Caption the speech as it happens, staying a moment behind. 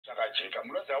zvakajeka.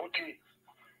 Munoziva kuti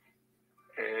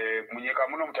munyika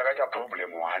muno mutakaita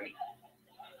problem 1.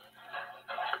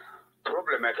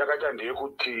 Problem yatakaita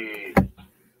ndeyekuti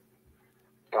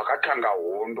pakatanga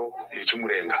hondo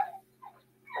yechimurenga.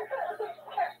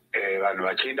 Vanhu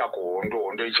vachienda kuhondo,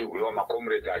 hondo ichirwiwa,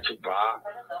 makomrades achibva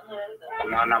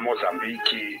kunana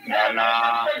Mozambique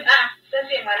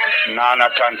nana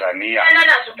Tanzania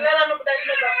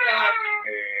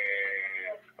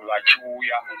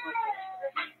vachiuya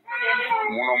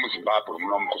muno muZimbabwe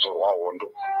muno mukuzorwa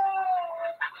hondo.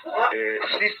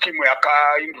 System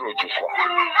yakaintroduced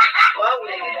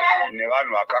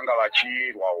nevanhu vakanga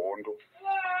vachirwa hondo.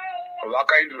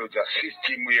 Vakaintroduce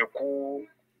system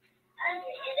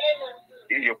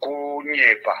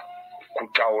yekunyepa,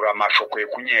 kutaura mashoko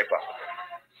ekunyepa,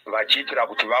 vachiitira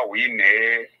kuti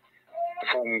vahwine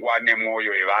pfungwa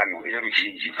nemwoyo yevanhu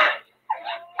yeruzhinji.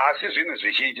 Asi zvinhu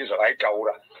zvizhinji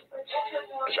zvavaitaura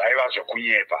zvaiva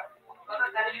zvekunyepa.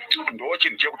 Ndo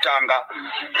chinhu chekutanga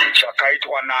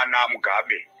chakaitwa nana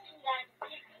Mugabe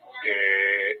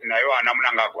nayo ana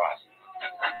Mnangagwa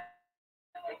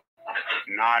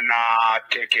nana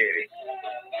Tekere.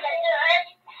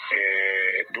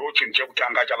 Ndo chinhu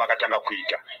chekutanga chavakatanga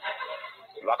kuita.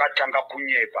 Vakatanga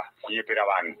kunyepera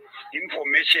vanhu.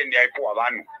 Information yaipuwa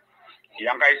vanhu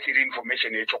yanga isiri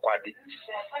information yechokwadi,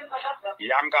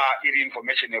 yanga iri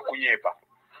information yekunyepa,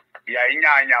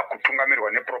 yainyanya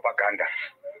kutungamirwa nepropaganda.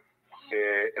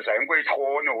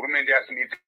 Zvaingoitwawo nehurumende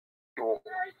yaSmith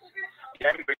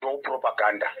yaingoitwawo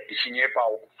propaganda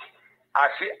ichinyepawo.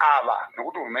 Asi ava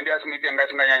nekuti hurumende yaSmith yanga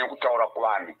isinganyanya kutaura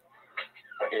kuvanhu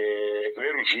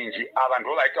veruzhinji, ava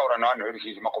ndo vaitaura navanhu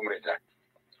veruzhinji, makomrades.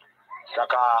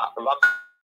 Saka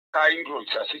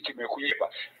vakaintroduce system yekunyepa.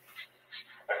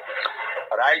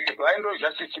 Right,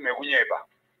 vaintroduce system yekunyepa.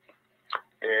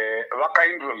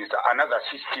 Vakaintroduce another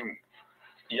system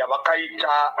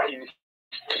yavakaita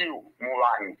instill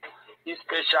muvanhu,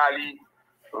 especially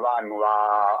vanhu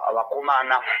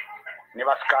vakomana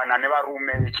nevasikana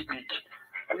nevarume vechidiki,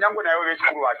 kunyange naivo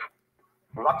vechikuru vacho.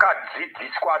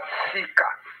 Vakadzidziswa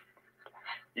tsika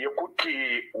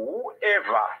yekuti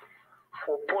whoever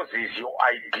opposes your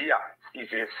idea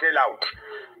is a sellout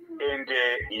and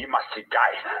he must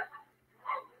die.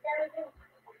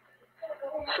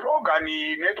 Slogan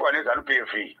inoitwa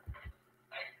neZanuPF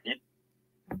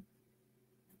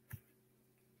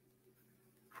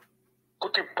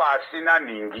kuti pasina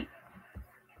ningi,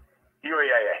 iyo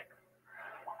yaya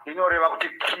inoreva kuti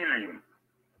kill him.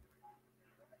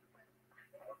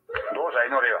 Ndo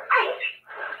zvainoreva.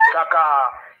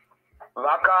 Saka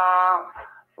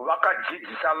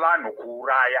vakadzidzisa vanhu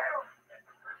kuuraya.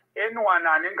 Anyone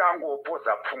anenge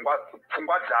angopoza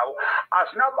pfungwa dzavo,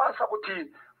 asina basa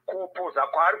kuti kuopoza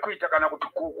kwaari kuita kana kuti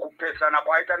kupesana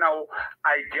kwaita nawo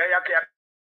idea yake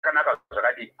yakanaka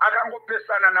zvakadii.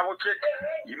 Akangopesana navo chete,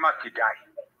 he must die.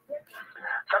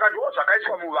 Saka ndo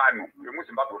zvakaiswa muvanhu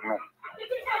vemuZimbabwe muno.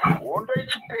 Hondo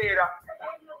ichipera,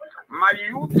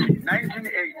 mayouth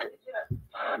 1980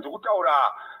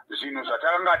 ndikutaura zvinhu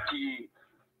zvatakanga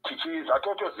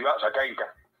zvatotoziva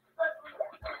zvataita.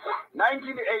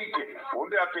 1980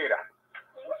 hondo yapera,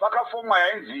 pakafomwa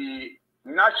yainzi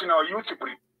National Youth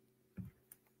Brigade.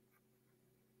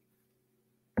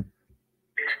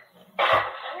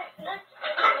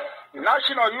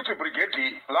 National Youth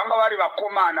Brigade vanga vari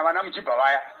vakomana vana muchibva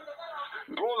vaya,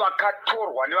 ndo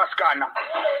vakatorwa nevasikana,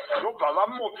 ndobva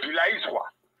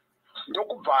vamobilizwa,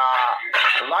 ndokubva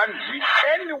vanzi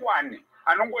anyone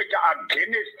anongoita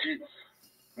against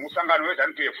musangano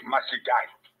weZanuPF must die.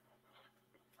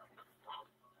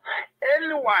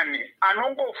 Anyone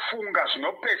anongofunga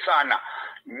zvinopesana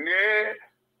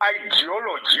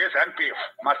neideology yeZanuPF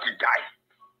must die.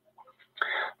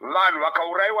 Vanhu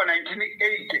vakauraiwa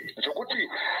 1980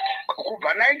 zvokuti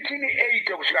kubva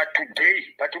 1980 kusvika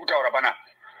today patiri kutaura pana,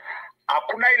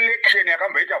 hakuna election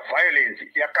yakamboita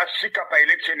violence yakasvika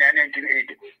paelection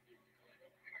ya1980.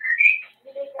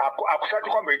 Hakusati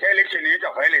kwamboita election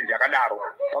inoita violence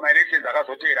yakadaro pamaelections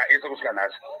akazotera ese kusvika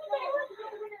nhasi.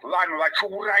 Vanhu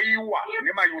vachiuraiwa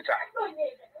nemayuta,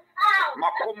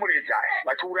 makomrades aya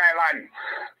vachiuraya vanhu.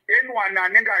 Anyone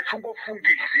anenge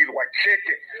achingofungidzirwa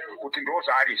chete kuti ndo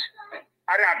zvaari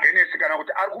ari against kana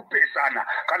kuti ari kupesana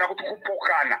kana kuti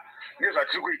kupokana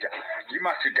nezvatiri kuita, he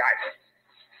must die.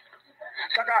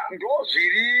 Saka ndo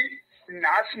zviri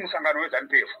nhasi musangano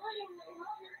weZanuPF.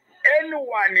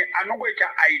 Anyone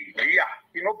anongoita idea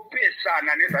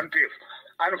inopesana neZanuPF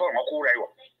anofanirwa kuuraiwa.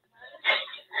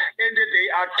 And they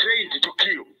are trained to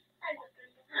kill.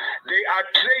 They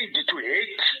are trained to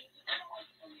hate.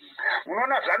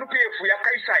 Munoona ZanuPF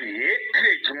yakaisa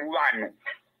hatred muvanhu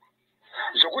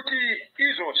zvokuti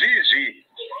izvozvizvi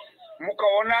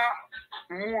ukaona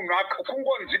munhu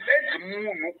kungonzi bedzi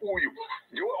munhu uyu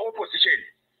ndiwe opposition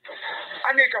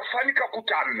anoita fanika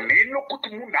kuti amheno kuti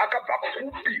munhu akabva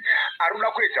kupi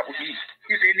aruna kuedza kudii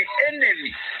is an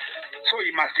enemy, so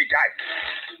he must die.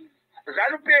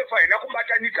 ZanuPF haina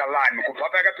kubatanidza vanhu kubva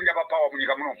payakapinda papawa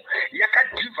munyika munomu,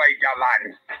 yakadivhaidha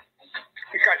vanhu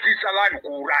ikadziisa vanhu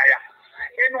kuuraya.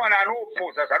 Anyone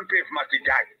anopoza ZanuPF must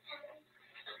die.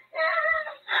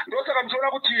 Ndosaka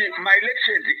muchiona kuti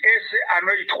maelections ese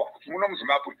anoitwa muno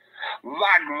muZimbabwe,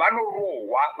 vanhu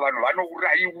vanorohwa, vanhu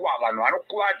vanourayiwa, vanhu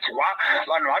vanokuvadzwa,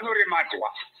 vanhu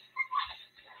vanoremadzwa.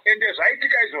 Ende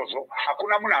zvaitika izvozvo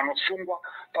hakuna munhu anosungwa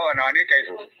pavanhu vanoita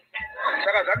izvozvo.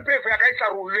 Saka ZanuPF yakaisa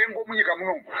ruvengo munyika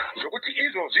munomu zvokuti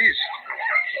izvozvi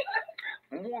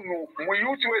munhu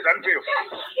muyuthi weZanuPF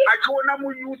achiona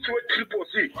muyuthi wetriple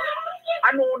C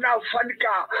anoona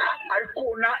fanika ari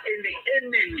kuona an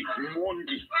enemy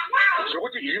mondi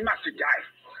zvokuti he must die.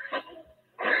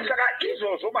 Saka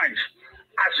izvozvo manje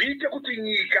hazviite kuti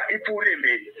nyika ipfuure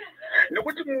mberi,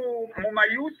 nekuti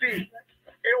mumayuthi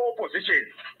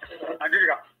eopposition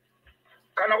handika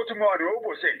kana kuti muvanhu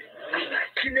veopposition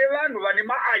tine vanhu vane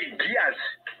maideas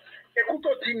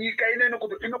ekutoti nyika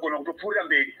inogona kutopfuurira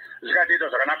mberi zvikatoita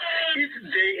zvakanaka if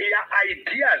their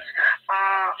ideas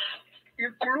are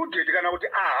included kana kuti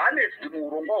are harnessed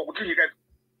muurongwa hwekuti nyika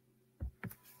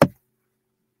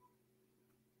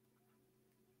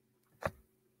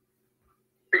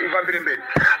ifambire mberi.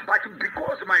 But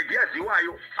because my ideas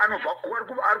iwayo anobva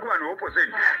ari kuvanhu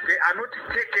veopposition, they are not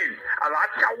taken,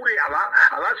 havataure,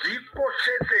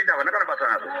 havazvikoshese ende havana kana basa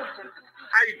nazvo.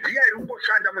 Idea iri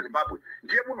kungoshanda muZimbabwe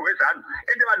ndiye munhu wezanu,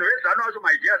 ende vanhu vezanu vacho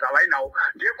maideas havainawo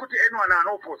ndeyekuti anyone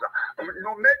anopoza,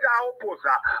 no matter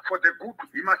aopoza for the good,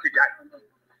 he must die.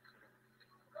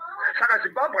 Saka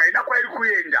Zimbabwe haina kwairi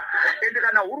kuenda, ende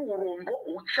kana huri urombo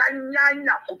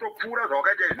huchanyanya kutopfuura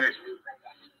zvawakaita izvezvi.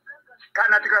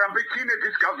 Kana tikarambe tiine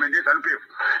this government yeZanuPF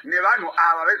nevanhu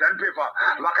ava veZanuPF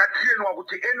vakatrainwa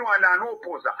kuti anyone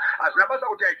anopoza hazina basa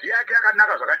kuti idea yake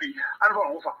yakanaka zvakadii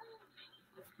anofanirwa kufa.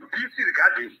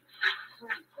 Disregarding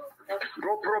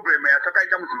ndo problem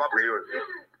yatakaita muZimbabwe iyoyo.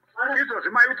 Izvozvi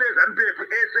mayuthi eZanuPF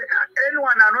ese,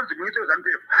 anyone anonzi muyuthi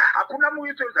weZanuPF, hakuna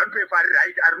muyuthi weZanuPF ari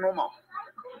right, ari normal.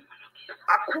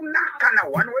 Hakuna kana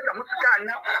one whether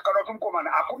musikana kana kuti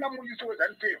mukomana, hakuna muyuthi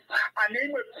weZanuPF ane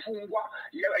imwe pfungwa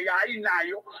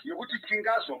yaainayo yekuti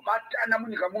tingazobatana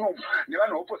munyika munomu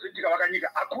nevanhu veopposition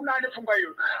vakanyika. Hakuna ane pfungwa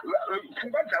iyo.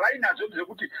 Pfungwa dzavainadzo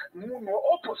dzekuti munhu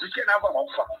weopposition anofanirwa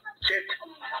kufa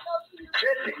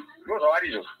chete ndo zvavari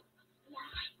izvozvo.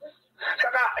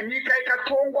 Saka nyika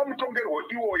ikatongwa mutongerwo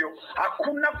iwoyo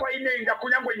hakuna kwainoenda,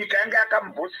 kunyangwe nyika yanga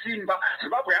yakambosimba,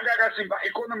 Zimbabwe yanga yakasimba,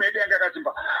 economy yedu yanga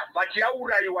yakasimba, but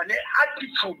yaurayiwa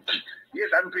neattitude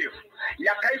yeZanuPF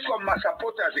yakaiswa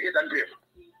mumasupporters eZanuPF.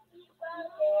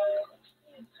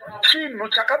 Chinhu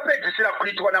chakapedzisira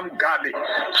kuitwa naMugabe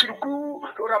chiri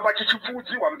kuramba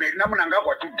chichipfuudzirwa mberi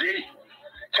naMunangagwa today,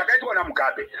 chakaitwa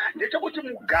naMugabe ndechekuti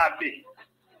Mugabe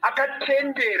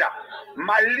akatendera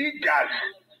maleaders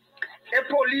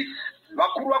epolice,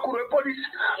 vakuru vepolice,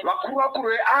 vakuru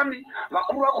vearmy,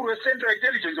 vakuru veCentral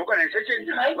Intelligence Organization,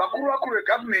 vakuru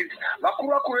vegovernment,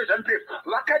 vakuru veZanuPF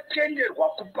vakatenderwa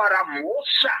kupara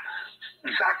mhosva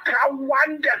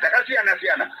dzakawanda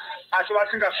dzakasiyana-siyana asi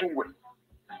vasingasungwe.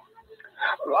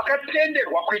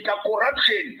 Vakatenderwa kuita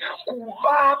corruption,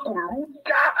 kuba,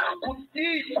 kuluta,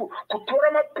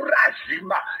 kutora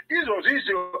mapurasima. Izvozvi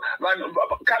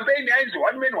campaign yainzi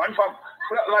one man one farm.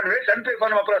 Vanhu veZanuPF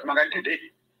vane mapurasi mangani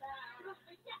today?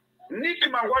 Nick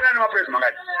mangwana ane mapurasi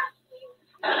mangani?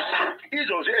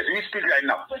 Izvozvi as we speak right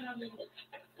now.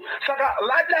 Saka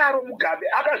vadaro Mugabe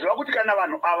akaziva kuti kana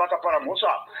vanhu ava vakapara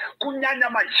mhosva, kunyanya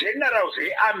magenerals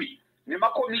earmy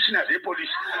nemakommissioners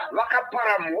epolice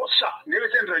vakapara mhosva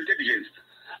neveCentral Intelligence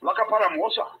vakapara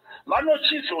mhosva,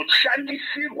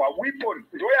 vanochizoshandisirwa weapon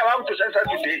ndo yavakutoshandisa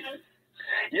today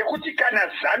yekuti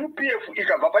kana ZanuPF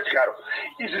ikabva pachigaro,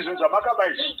 izvi zvinhu zvamakaba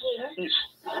izvi,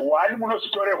 one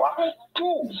munozitorerwa,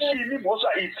 two imi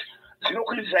mhosva idzi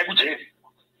dzinokuindisai kujeri.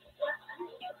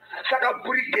 Saka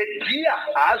brigadier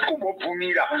haasi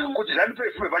kumbobvumira kuti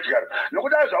ZanuPF ive pachigaro,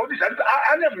 nokuti aziva kuti ZanuPF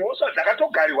ane mhosva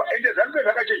dzakatogariwa, ende ZanuPF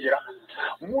yakachenjera.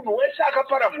 Munhu wese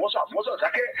akapara mhosva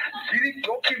dzake dziri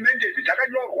documented,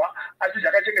 dzakanyorwa asi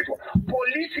dzakachengetwa.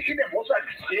 Polisi ine mhosva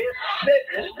dzese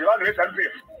dzevanhu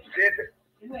veZanuPF dzese,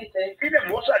 ine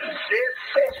mhosva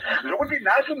dzese zvokuti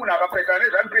nhasi munhu akapesana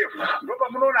neZanuPF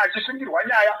ndopamunoona achisungirwa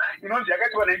nyaya inonzi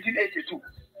yakaitwa 1982.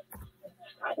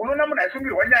 Unoona munhu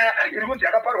aisungirwa nyaya iri kunzi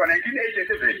yakaparwa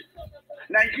 1987,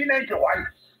 1991.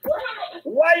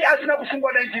 why asina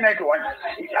kusungwa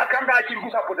 1991 akanga achiri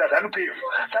kusapota ZanuPF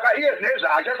saka iye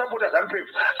zvinezva achasapota ZanuPF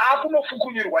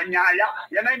akunofukunyirwa nyaya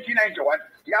ya1991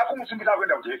 yakumusimbisa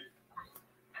kuenda kujeri.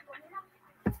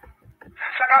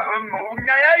 Saka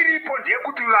nyaya iripo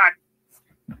ndeyekuti vanhu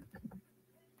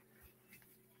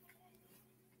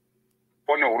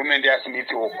one hurumende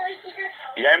yaSmithwo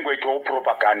yaingoitawo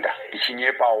propaganda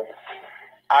ichinyepawo,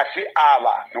 asi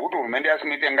ava nokuti hurumende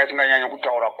yaSmith yanga isinganyanya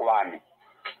kutaura kuvanhu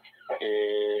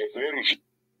veruzhinji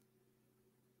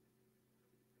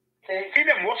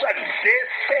ine mhosva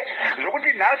dzese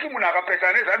zvokuti nhasi munhu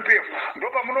akapesana neZanuPF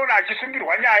ndopamunoona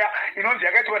achisungirwa nyaya inonzi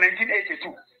yakaitwa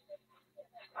 1982.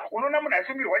 Unoona munhu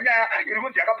asungirwa nyaya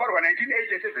inonzi yakaparwa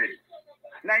 1987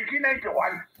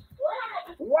 1991.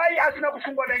 Why asina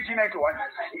kusungwa 1991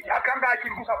 akanga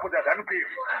achiri kusapota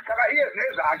ZanuPF saka iye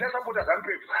zvinezva achasapota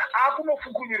ZanuPF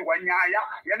akunofukunyirwa nyaya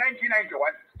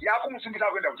ya1991 yakumusimbisa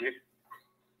kuenda kujeri.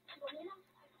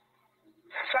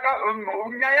 Saka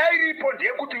nyaya iripo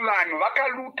ndeyekuti vanhu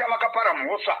vakaluta vakapara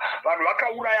mhosva, vanhu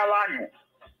vakauraya vanhu.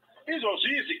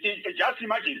 Izvozvizi just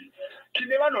imagine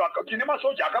tine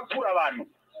masoja akapfura vanhu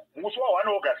musi wa 1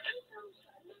 August.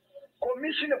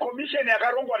 Commission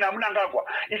yakarongwa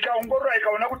naMnangagwa ikaongorora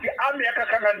ikaona kuti army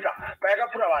yakakanganisa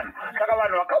payakapfura vanhu. Saka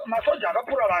vanhu masoja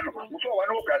akapfura vanhu musi wa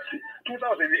 1 August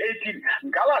 2018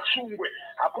 ngavasungwe.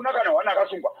 Hakuna kana wana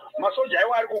akasungwa. Masoja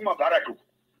aiwa ari kumabharatu.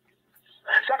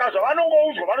 Saka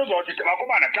zvavanongouzwa vanozwa kuti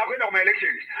vakomana takuenda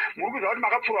kuma-elections muri kuziva kuti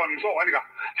makapfura vanhu musi wa1.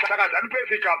 Saka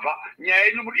ZanuPF ikabva nyaya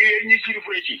yenyu ichiri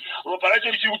freshi, ropa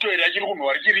racho richiri kutoera chiri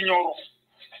kunhuhwa richiri nyoro.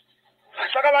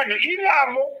 Saka vanhu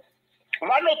ivavo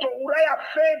vanotouraya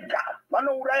fedha,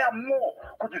 vanouraya mo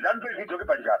kuti ZanuPF idzoke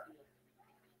pachigaro.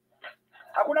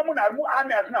 Hakuna munhu ari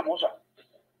muarmy asina mhosva,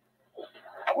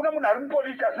 hakuna munhu ari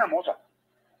mupolisi asina mhosva,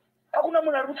 hakuna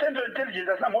munhu ari mucentral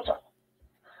intelligence asina mhosva.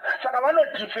 Saka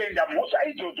vanodifenda mhosva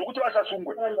idzodzo kuti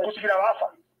vasasungwe kusvikira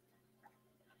vafa.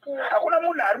 Hakuna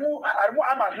munhu ari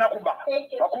muarmy asina kuba,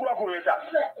 vakuru vese.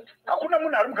 Hakuna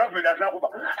munhu ari mugovernment asina kuba.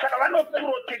 Saka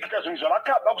vanoprotecta zvinhu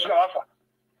zvavakaba kusvika vafa.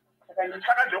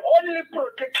 Saka the only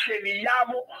protection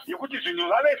yavo yekuti zvinhu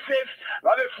vave safe,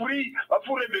 vave free,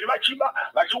 vapfuure mberi vachiba,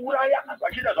 vachiuraya,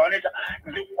 vachiita zvavanoita.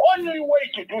 The only way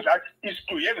to do that is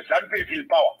to have ZanuPF in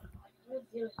power.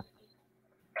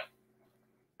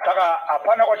 Saka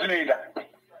hapana kwatinoenda.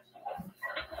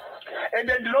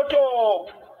 Ende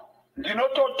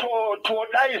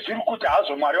ndinotodai zviri kuti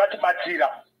hazo Mwari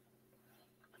vatibatsira.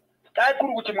 Dai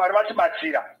kuri kuti Mwari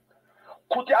vatibatsira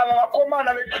kuti ava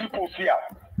vakomana veTCC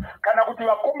kana kuti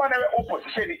vakomana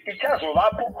veopposition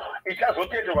ichazovapo,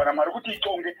 ichazotenderwa naMwari kuti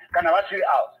itonge kana vasiri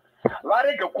ava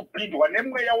varege kupindwa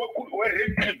nemweya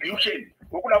weretribution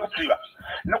wekuda kutsiva,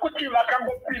 nekuti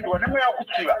vakangopindwa nemweya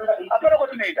wekutsiva hapana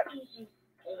kwatinoenda.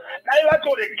 Dai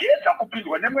vatoregedza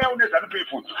kupindwa nemweya une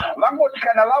ZanuPF vangoti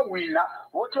kana vawina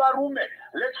voti varume,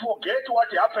 let's forget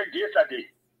what happened yesterday,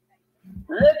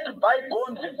 let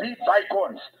bygones be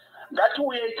bygones.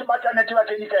 Ngatiuye tibatane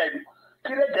tivake nyika yedu,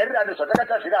 tiregererane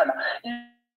zvatakatazirana.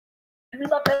 Imi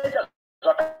makaita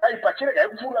zvakaipa, chiregai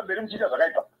kupfuura mberi muchiita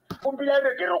zvakaipa. Kumbirai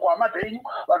regerero kuhama dzenyu,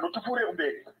 vanhu tipfuure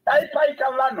kumberi. Dai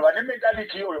paita vanhu vane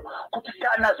mentality iyoyo kuti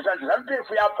kana zvikanzi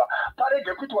ZanuPF yabva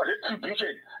parege kuitwa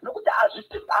retribution, nokuti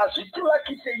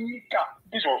hazvitivakise nyika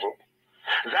izvozvo.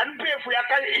 ZanuPF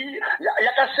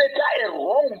yakaseta a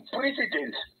wrong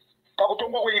precedent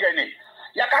pakutongwa kwenyika ineyi.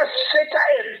 Yakaseta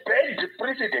a bad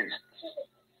precedent.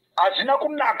 Hazvina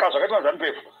kunaka zvakaitwa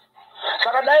ZanuPF.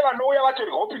 Saka dai vanouya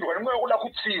vatorega kupindwa nemweya wekuda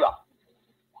kutsiva,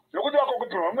 nokuti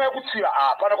vakopindwa nemweya wekutsiva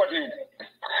hapana kwatinoenda.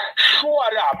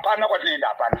 Shuwari hapana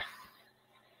kwatinoenda,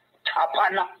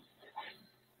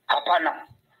 hapana.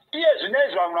 Iye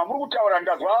zvinezvi vanhu vamuri kutaura,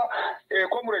 ndazwa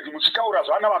comrade muchitaura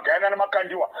zvana vagayana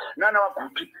namakandiwa nana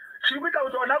vaguti. Zviri kuita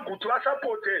kuti vana guti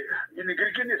vasapote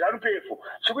inigirikini ZanuPF,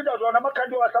 zviri kuita kuti vana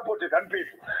makandiwa vasapote ZanuPF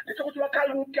ndechekuti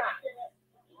vakaluta.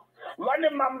 Vane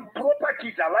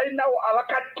maproperties avainawo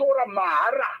avakatora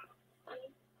mahara.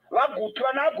 Vaguti,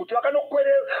 vana vaguti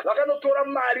vakanotora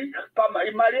mari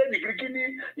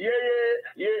yenigirikini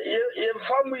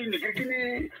yefamu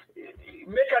inigirikini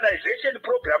mechanization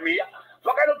program iya,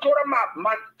 vakanotora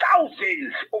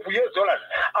thousands of US dollars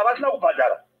avasina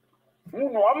kubhadhara.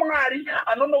 Munhu waMwari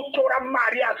anonotora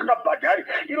mari asingabhadhari.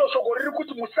 Iro shoko riri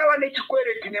kuti musava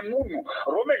nechikwereti nemunhu,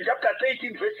 Romans chapter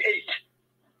 13 verse 8.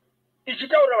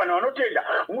 Ichitaura vanhu vanotenda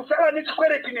musava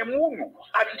nechikwereti nemunhu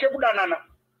asi chekudanana.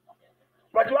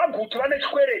 Vati vaguti vane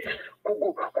chikwereti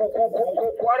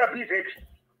kuRPZ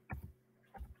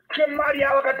chemari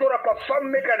yavakatora pafarm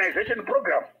mechanization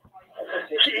program.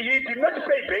 He did not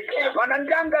pay back.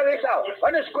 Vanandanga vese ava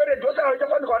vane zvikwereti, vose ava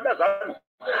vachafanirwa vada Zanu.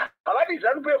 Havadi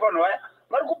ZanuPF vanhu vaya,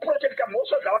 vari kuprotecta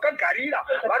mhosva dzavakagarira,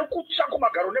 vari kutsva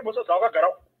kumagaro nemhosva dzavakagara.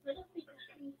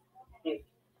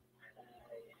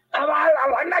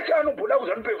 Havana chavanobhuda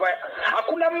kuZanuPF.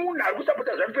 Hakuna munhu ari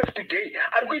kusapota ZanuPF today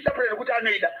ari kuisapota nekuti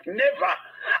anoida. Never.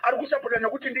 Ari kusapota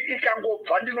nekuti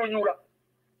ikangobva ndinonyura.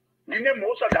 Ndine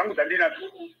mhosva dzangu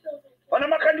dzandinadzo. Vana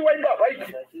makandiwa imbavha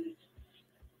idzi.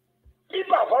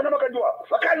 Imbavha vana makandiwa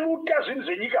vakaluta zvinhu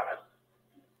zvenyika.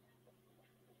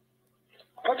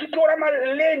 Vachitora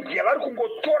malendi yavari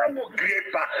kungotora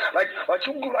mugrepa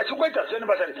vachingoita zvene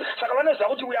basa. Saka vanoziva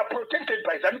kuti we are protected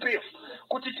by ZanuPF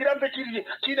kuti tirambe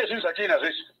tiine zvinhu zvatinazo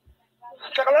zvese.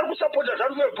 Saka vari kusapota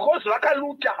ZanuPF because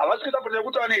vakaluta, havasi kusapota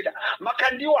nekuti vanoida.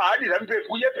 Makandiwa haadi ZanuPF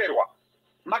kunyeperwa.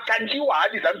 Makandiwa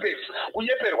haadi ZanuPF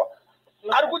kunyeperwa.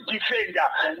 Ari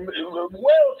kudefenda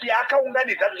wealth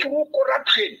yaakaunganidza through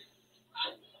corruption.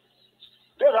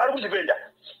 Ndozvaari kudefenda.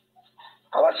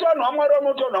 Havasi vanhu vaMwari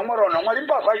vanotaura naMwari, Mwari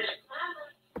mbavha idzi.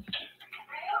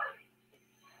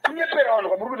 Kunyepera vanhu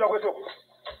kwamuri kuita kwesoko.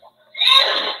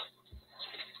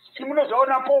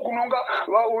 Munozonapo kunonga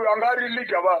anga ari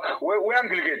leader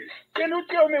weAnglican. Can you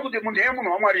tell me kuti munhu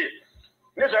yemunhu waMwari?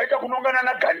 Nezvaita kunongana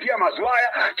naGandia mazuva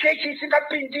aya, chechi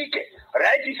isingapindike.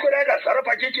 Right iswera yakazara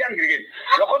pachechi yeAnglican.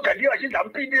 ZvakaGandia vachinzi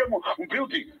amupindire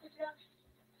mubuilding.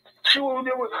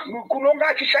 Kunonga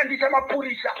achishandisa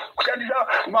mapurisa, kushandisa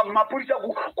mapurisa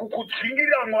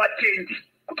kudzingirira vamwe vatendi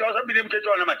kuti vasabire muchechi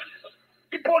wanamati.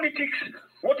 Ipolitics,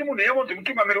 woti munhu yemunzi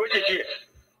mutungamiri wechechi.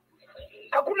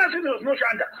 Hakuna zvinhu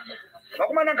zvinoshanda.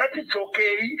 Vakomana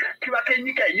ngatidzokei tivake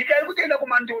nyika iyi. Nyika iri kutoenda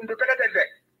kumandondo takatarisa.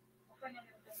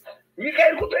 Nyika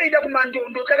iri kutoenda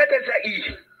kumandondo takatarisa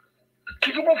iyi.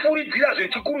 Tichingofuridzira zvinhu,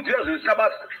 tichikurudzira zvinhu zvisina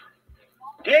basa.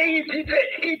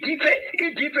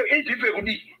 Idipe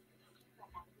kudii?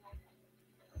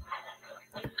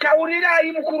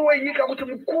 Taurirai mukuru wenyika kuti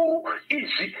mukuru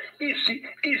izvi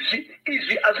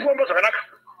azvifamba zvakanaka.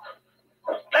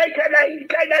 Dai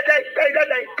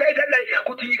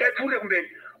kuti nyika ipfuure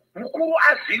kumberi. Mukuru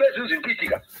azive zvinhu zviri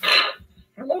kuitika.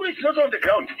 Mukuru is not on the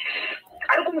ground.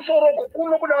 Ari kumusoroko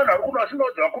kuno kuna vanhu vari kuno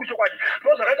vasingaudze vakuru chokwadi.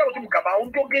 Ndozvakaita kuti mugaba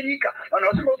hautonge nyika,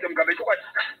 vanhu vasingaudze mugaba chokwadi.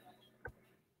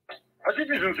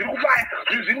 Vachiti zvinhu zviri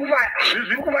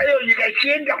kufaya iyo nyika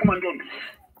ichienda kumandondo.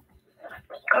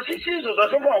 Kasi sizvo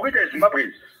zvatombowa kuita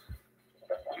Zimbabwe.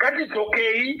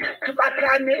 Ngatidzokei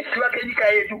tibatane tivake nyika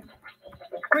yedu.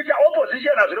 Kuita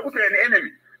opposition hazviri kuti an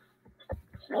enemy.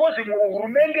 Because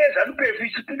hurumende yeZanuPF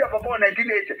ichipinda papawa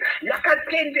 1980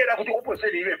 yakatendera kuti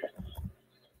opposition ivepo.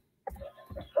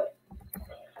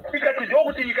 Ikati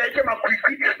ndokuti nyika ite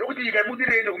makwikwi ndokuti nyika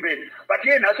ibudire iende kumberi. But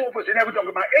iye nhasi opposition yakuita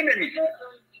kunge ma-enemies.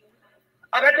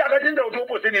 Akatenda kuti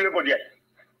opposition ivepo ndiani.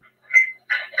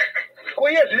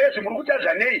 Koiye zvinezvi muri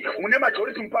kutadza nei mune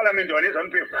majority muparliament wane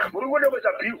ZanuPF. Muri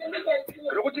kundopesa bill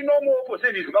rokuti no more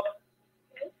opposition in Zimbabwe.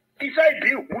 Isai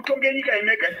bill mutonge nyika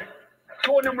imega.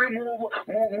 Tione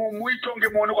muitonge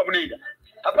muone kwamunoenda.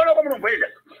 Hapana kwamunomboenda.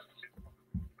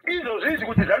 Izvo zvizi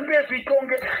kuti ZanuPF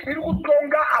itonge iri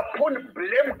kutonga upon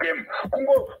blame game.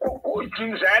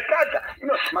 Zvinhu zvayatadza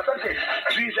masanctions,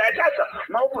 zvinhu zvayatadza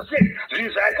maopposition,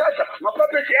 zvinhu zvayatadza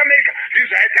mapapeti eAmerica, zvinhu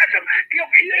zvayatadza iyo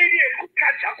iri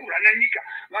kutadza kurana nyika.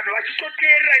 Vanhu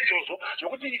vachitoteerera izvozvo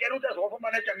zvokuti nyika iri kutadza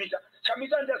kufamba naChamisa.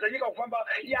 Chamisa ndiyadza nyika kufamba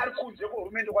iye ari kunze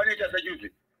kwohurumende kwanoita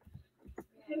saChilton.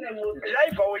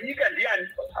 Driver wenyika ndiani?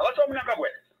 Havasi vamunangagwa.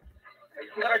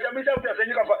 Saka Chamisa kuti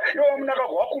asenyika fa. Ivo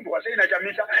vamunangagwa wakundwa sei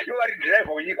naChamisa, ivo vari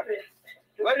driver wenyika.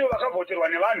 Variyo vakavoterwa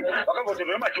nevanhu,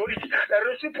 vakavoterwa nemajority.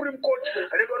 The Supreme Court,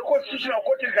 the Constitutional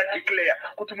Court ikadeclare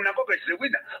kuti Mnangagwa is the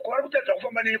winner. Kwavari kutadza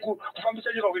kufamba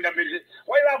kufambisa nyika kuenda mberi.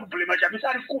 Why vakublema Chamisa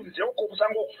ari kunze uko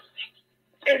kusango?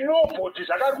 Nobody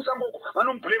zvakari kusango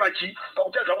vanomublema chii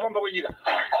pakutadza kufamba kwenyika.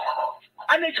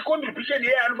 Ane chicontribution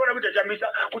yeye anofanira kuita Chamisa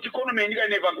kuti economy yenyika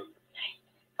inefambe.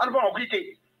 Anofanira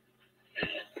kuitei?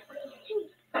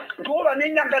 Ndivo vane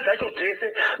nyanga dzacho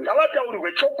dzese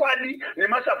ngavataurirwe chokwadi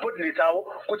nemasubordinates avo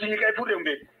kuti nyika ipfuure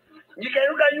mberi. Nyika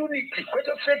inoda unity,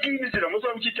 kwete fake unity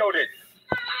zvamusoro muchitaurira.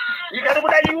 Nyika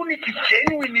inoda unity,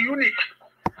 genuine unity.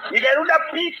 Nyika inoda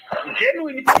peace,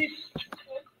 genuine peace.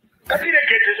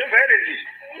 Ngatiregedze zveviolence.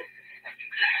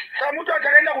 Saka muti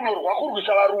akaenda kunorwa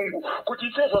kurwisa varungu kuti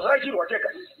isezvo zvakachirwa tega.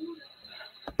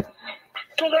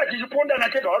 Toza tichipondana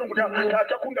tega varungu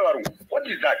takunda varungu. What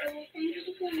is that?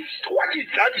 What is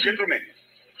that, gentlemen?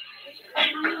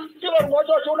 Varungu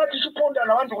vacho vachiona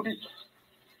tichipondana vantu kuti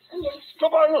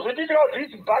topaanozotiitira kuti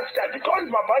its bastard.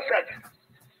 Titonzi mabastard.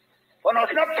 Vanhu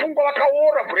vasina pfungwa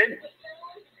vakaora brain.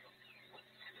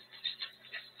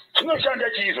 Zvinoshanda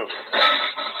chiizvozvo.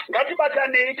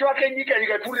 Ngatibatanei tivake nyika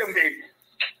ipfuurire mberi.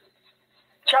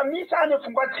 Chamisa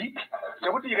anopfungwa dzipi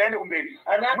dzekuti nyika iende kumberi.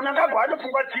 Mnangagwa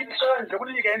anopfungwa dzipi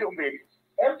dzekuti nyika iende kumberi.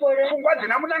 pfungwa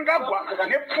dzina Munangagwa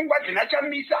nepfungwa dzina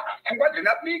Chamisa, pfungwa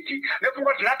dzina Biti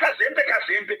nepfungwa dzina Kazembe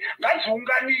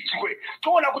ngadziunganidzwe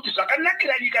toona kuti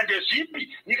zvakanakira nyika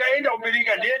ndezvipi, nyika yenda umberi,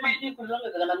 nyika ndeni,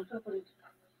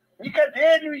 nyika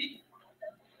dzedu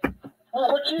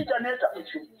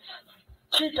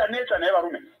chiita neta naye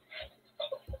varume,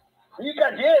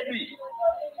 nyika dzedu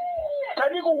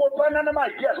tani kungopanana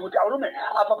maideas kuti arume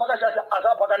apa pakashata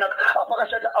asa pakanaka,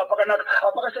 apakashata apakanaka,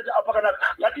 apakashata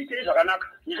apakanaka, ngatiitei zvakanaka,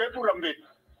 nyika ipfuurira mberi.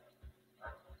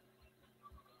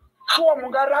 Shuwa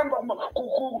mungaramba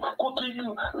kuti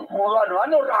vanhu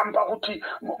vanoramba kuti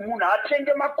munhu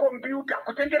atenge makombiyuta,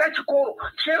 kutengera chikoro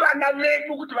chevana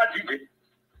vedu kuti vadzidze,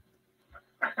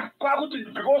 kwakuti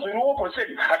because uri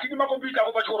opposite hatidi makombiyuta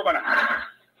ako pachikoro pana,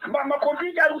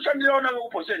 makombiyuta ari kushandira nawo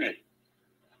opposite.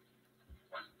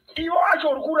 Ivo acho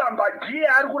uri kuramba, ndiye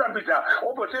ari kurambidza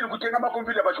opposite kutenga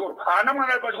makombiyuta pachikoro, haana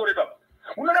mwana ari pachikoro ipapo.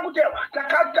 Munoda kuti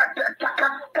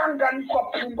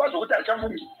takakanganiswa pfungwa zvokuti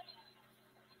hachamvumi.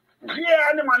 Ndiye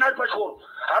ane mwana ari pachikoro,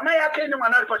 hama yake ine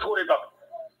mwana ari pachikoro ipapo.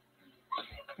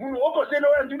 Munhu opposite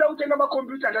ndinoda kutenga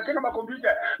makombiyuta, ndatenga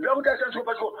makombiyuta, ndoda kuti ashandiswe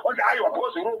pachikoro, onzi aiwa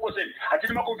because uri opposite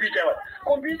hatidi makombiyuta iwa.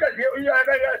 Kombiyuta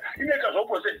inoita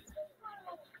zveopposite.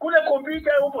 Kune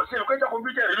kombiyuta yeopposite koita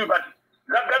kombiyuta yerunibati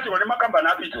zvagadzirwa nemakambani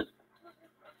apidzo.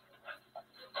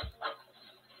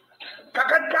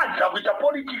 Takatadza kuita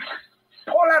politics,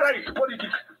 polarized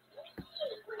politics.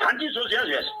 Handizvo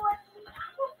zviyazviyazvo.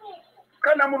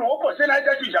 Kana munhu opposite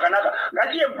aita chinhu chakanaka,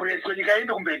 ngatiembureswe nyika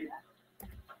iende kumberi.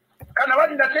 Kana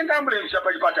vati ndatenga ambulensi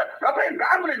pachipatara, ngapaenda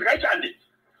ambulensi ngaishande.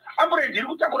 Ambulensi iri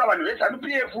kutakura vanhu veZanu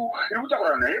PF, iri kutakura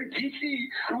vanhu veMDC,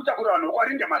 iri kutakura vanhu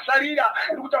vekwaRinda Masarira,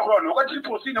 iri kutakura vanhu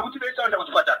vekwaTriple nekuti vese vaenda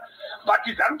kuchipatara.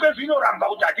 But Zanu PF inoramba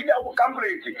kuti hatida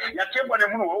ambulensi yatengwa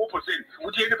nemunhu weopposite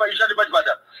kuti iende paishande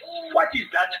pachipatara. What is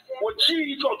that?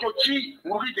 Chii ichocho, chii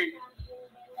muri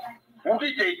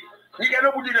kuitei? Nyika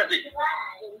inobudirira sei?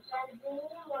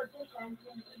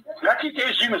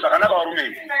 Ngatiitei zvinhu zvakanaka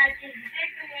varume.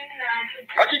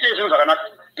 Ngatiitei zvinhu zvakanaka.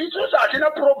 Isusu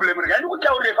hatina problem, regai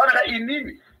ndikutaurire fanaka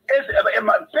inini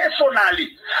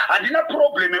personally handina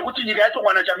problem yekuti nyika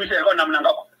yatongwa naChamisa here kana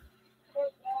Munangagwa.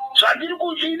 Zvandiri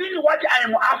inini what I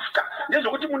am after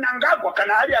ndezvokuti Munangagwa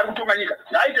kana ari kutonga nyika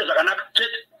ngaaite zvakanaka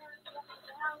chete.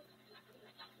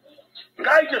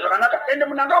 Ngaaite zvakanaka, ende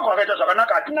Munangagwa akaita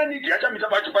zvakanaka hatina need yaChamisa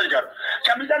pachigaro.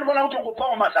 Chamisa anofanira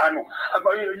kutongopawo mazano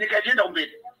nyika ichienda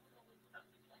kumberi.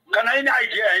 Kana ine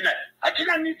idea haina,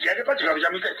 hatina need yake pachigaro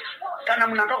Chamisa kana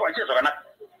Munangagwa achiita zvakanaka.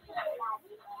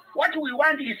 What we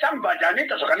want is somebody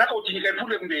anoita zvakanaka kuti nyika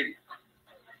ipfuurire kumberi,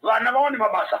 vana vaone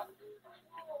mabasa,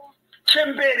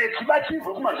 chembere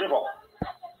dzibatsirwe kumazveva,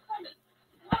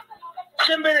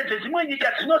 chembere dzedzimwe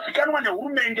nyika dzinozikanwa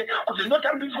nehurumende kuti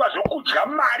dzinotambiswa zvokudya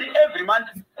mari every month.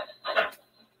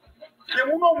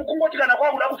 Semunomu kungoti kana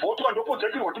kwakuda kuvhotwa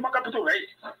ndopozetirwa kuti makapital right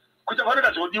kuti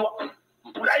vanoda zvodiwa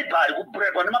bribery,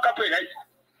 kubribwa nemakapital right.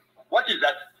 What is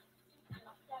that?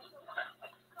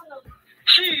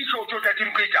 Chii ichocho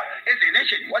chatiri kuita as a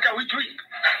nation? What are we doing?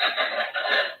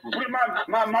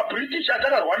 MaBritish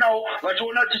atakarwa nawo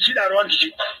vachiona tichidaro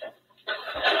ndichi.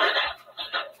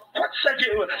 What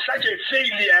such a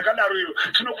failure yakadaro iro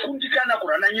tinokundikana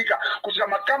kurana nyika kusvika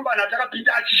makambani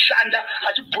atakapinda achishanda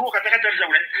achibhuroka takatarisa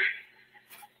kudai.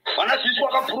 Vanazviswa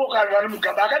akabhuroka vari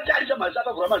mugaba akatarisa masi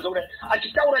akavhura maziso kudai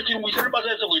achitaura chirungu chisina basa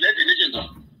rese kuUnited Nations.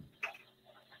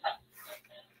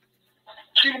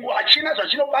 Chirungu hachina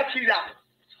zvachinobatsira.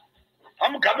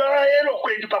 Amugaba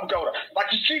eloquent pakutaura, but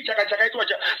chii chakaitwa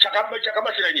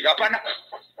chakabatsira nyika? Hapana.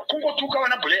 Kungotuka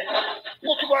vana Blair,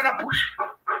 kungotuka vana Bush.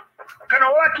 Kana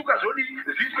wavatuka zodi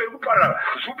ZISP iri kuparara,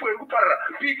 ZUPO iri kuparara,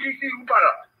 PTC iri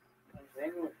kuparara,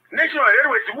 National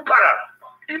Railways iri kuparara.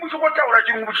 Imi muchingotaura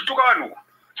chirungu muchituka vanhu.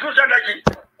 Zvinoshanda chii?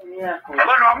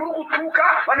 Vanhu vamuri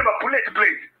kutuka vane mabullet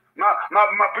plates,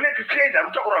 mabullet trains ari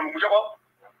kutakura vanhu musha kwavo.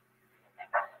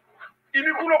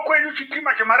 Ini kuno kwenyu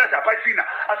chitima chemarasi hapasina,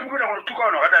 asi munoda kunotuka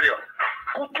vanhu vakadariwa.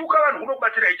 Kutuka vanhu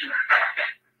kunobatsira ichi.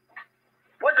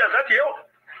 What does that help?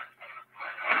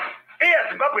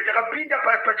 Zimbabwe takapinda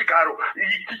pachigaro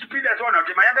tichipinda tiona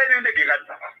kuti mayanga inoendege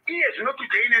kati. Iye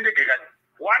zvinotuje inoendege kati.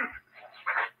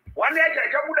 One yacho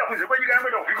ichabuda kunze kwenyika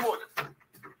yangoita kuvhikiwoza.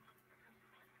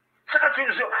 Saka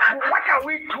what are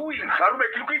we doing? Varume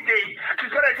tiri kuitei?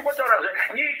 Tisora tichimbotaura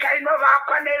nyika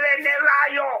inovakwa nevene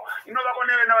vayo. Inovakwa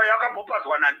nevene vayo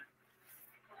yakambopazwa nani?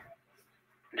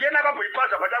 Ndiye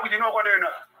nakamboipaza patava kuti inovakwa nevene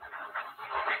vayo.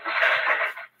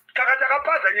 Saka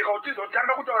takapaza nyika kuti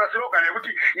tizotanga kutaura slogan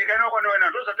yekuti nyika inovakwa nevene vayo.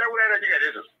 Ndozvataurayira nyika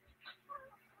izvozvo.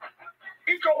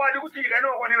 Ichokwadi kuti nyika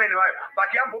inovakwa nevene vayo,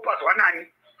 but yambopazwa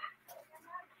nani?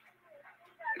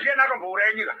 Ndiye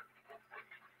nakambouraya nyika.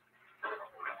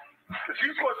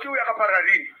 Cisco still yakaparara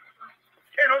rini.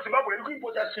 Eno Zimbabwe iri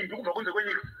kuimpota simbi kubva kunze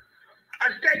kwenyika.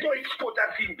 Asi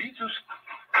taitoexporta simbi isusu.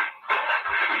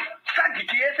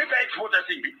 Sadiki yese taexporta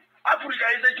simbi. Africa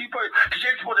yese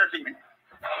tichiexporta simbi.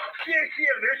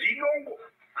 CACL nezvinongo.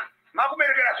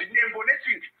 Makuberekera zvidembo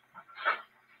nesimbi.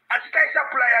 Asi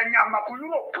taisaplaya nyama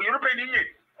kuEurope. Europe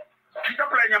ninye.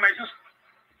 Tisaplaya nyama isusu.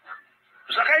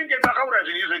 Zvakainge pakaura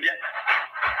zvinhu izvo ndiani.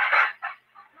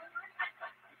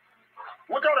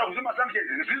 Wotaura kuti masanctions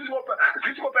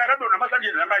zvisikopa yakadonha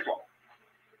masanctions angaitwa.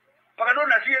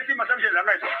 Pakadonha CAC masanctions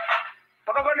angaitwa.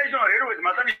 Pakapa National Railways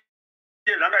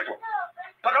masanctions angaitwa.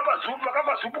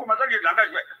 Pakapa Zupu masanctions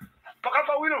angaitwa.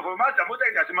 Pakapa Wheel of Mazda Motor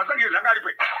Industry masanctions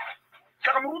angaitwa.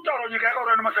 Saka muri kutaura nyika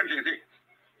yakaura nemasanctions.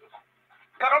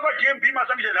 Pakapa GMB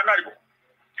masanctions angaitwa.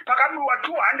 Pakambiwa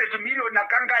 200 million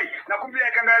nakangai nakumbira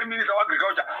yakanga ari minister wa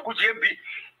agriculture ku GMB.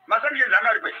 Masanctions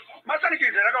angaitwa.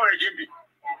 Masanctions akaura GMB.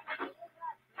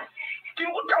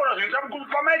 Tiri kutaura zvinhu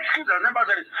zvamukuti pamaexcuses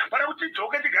nembasari pana kuti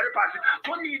tidzoke tigare pasi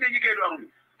todine nyika yedu varume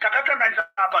takakanganisa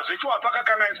apa zvechiwa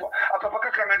pakakanganiswa apa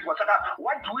pakakanganiswa saka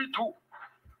what do we do?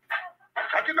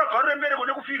 Hatingabvarire mberi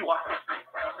kune kufirwa,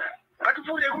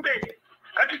 ngatipfuurire kumberi,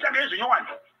 ngatitange zvinyowani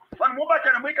vanhu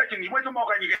mobatana moita chinhu imwe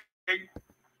tomaoka nyika yenyu.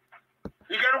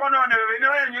 Nyika inokwana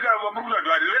nevenyika vamuri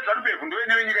kutaura kuti ZanuPF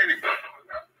ndovenevenyika ine,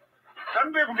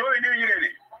 ZanuPF ndovenevenyika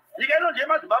ine, nyika ino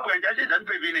ndeyemaZimbabwe ndache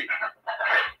ZanuPF ine.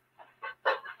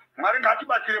 Mwari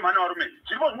ngatibatsire mhani varume,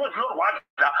 zviripo zvimwe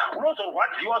zvinorwadza,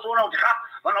 unozorwadziwa soona kuti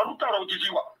vanhu vari kutaura kuti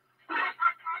chiwa.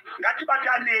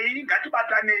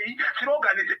 Ngatibatanei,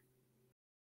 tiroganize